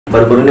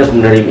Baru-baru ni aku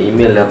menerima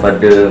email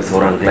daripada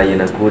seorang klien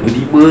aku.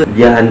 Tiba-tiba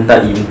dia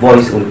hantar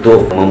invoice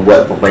untuk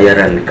membuat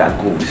pembayaran dekat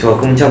aku. So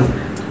aku macam,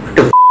 what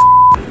the f***?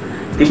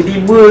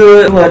 Tiba-tiba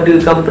ada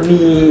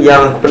company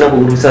yang aku pernah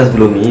berurusan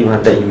sebelum ni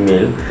hantar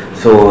email.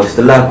 So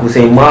setelah aku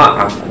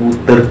semak, aku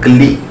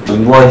terklik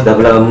invoice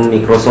dalam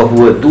Microsoft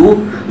Word tu,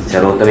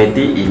 secara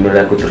automatik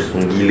email aku terus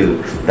menggila.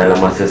 Dalam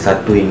masa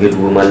 1 hingga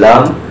 2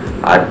 malam,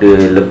 ada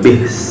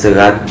lebih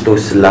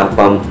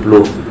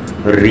 180,000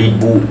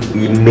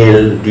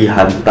 email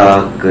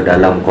dihantar ke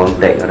dalam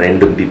kontak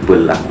random people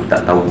aku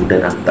tak tahu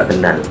dan aku tak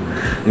kenal,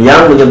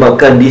 yang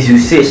menyebabkan this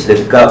usage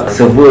dekat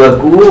server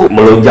aku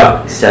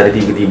melonjak secara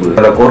tiba-tiba.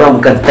 Kalau korang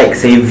bukan tech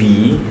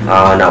savvy,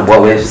 nak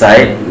buat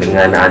website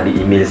dengan ada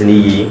email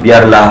sendiri,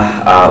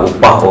 biarlah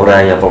upah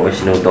orang yang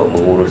profesional untuk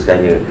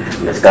menguruskannya.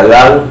 Dan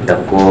sekarang dah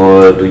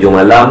pukul 7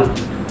 malam,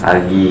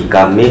 hari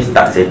Khamis,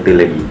 tak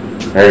settle lagi.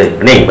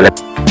 Pening.